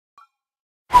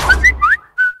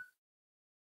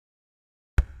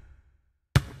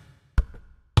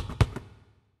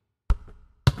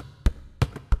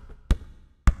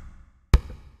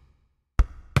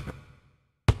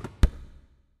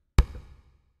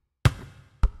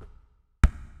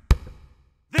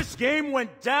This game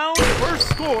went down. First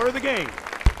score of the game.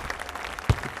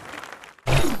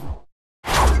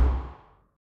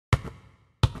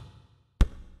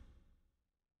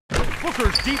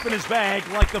 Booker's deep in his bag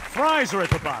like the fries are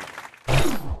at the bottom.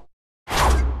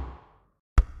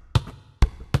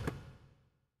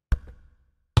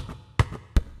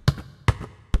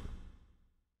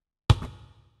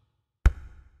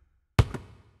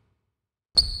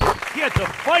 He had to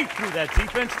fight through that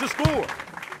defense to score.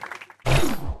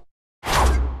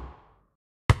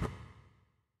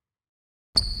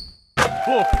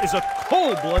 Book is a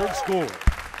cold-blooded scorer.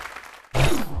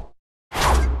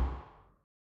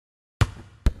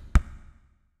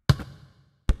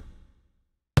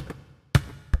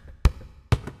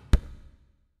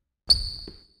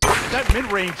 That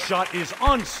mid-range shot is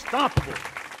unstoppable.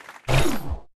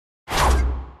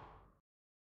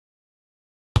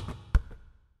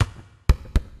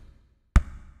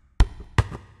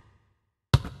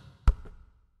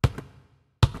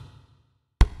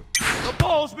 The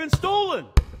ball's been stolen.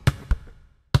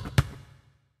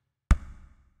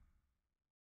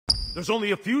 There's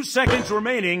only a few seconds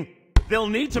remaining. They'll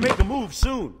need to make a move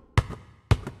soon.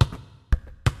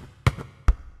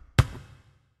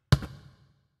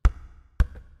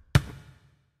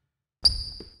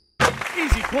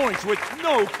 Easy points with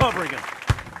no covering him.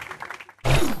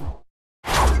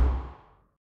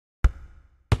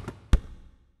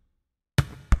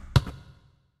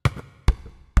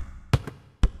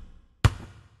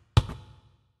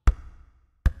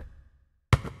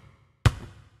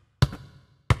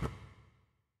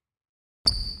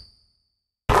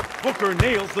 Booker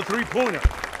nails the three-pointer.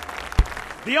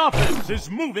 The offense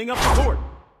is moving up the court.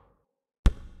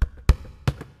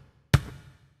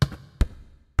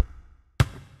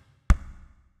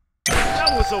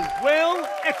 That was a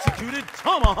well-executed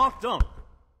tomahawk dunk.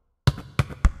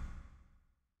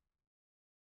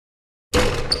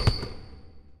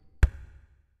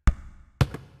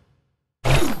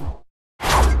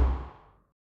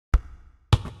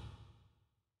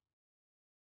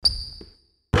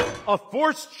 A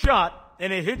forced shot,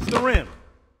 and it hits the rim.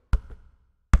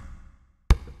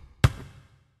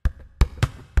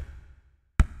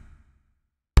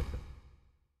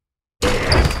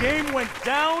 This game went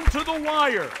down to the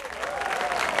wire.